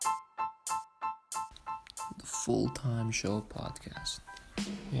full-time show podcast.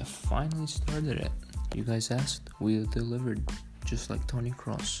 We have finally started it. You guys asked, we delivered, just like Tony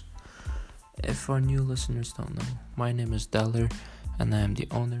Kroos. If our new listeners don't know, my name is Daller, and I am the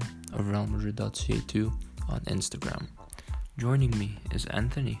owner of RealMadrid.ca2 on Instagram. Joining me is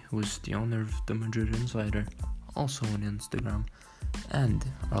Anthony, who is the owner of the Madrid Insider, also on Instagram, and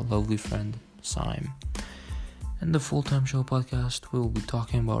our lovely friend, Syme. In the full-time show podcast, we will be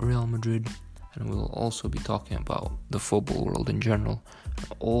talking about Real Madrid, and we will also be talking about the football world in general,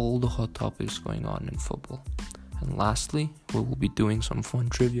 and all the hot topics going on in football. And lastly, we will be doing some fun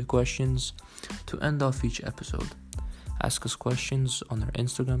trivia questions to end off each episode. Ask us questions on our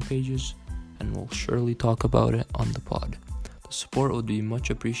Instagram pages, and we'll surely talk about it on the pod. The support would be much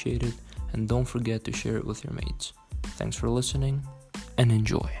appreciated, and don't forget to share it with your mates. Thanks for listening, and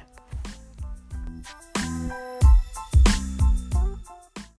enjoy.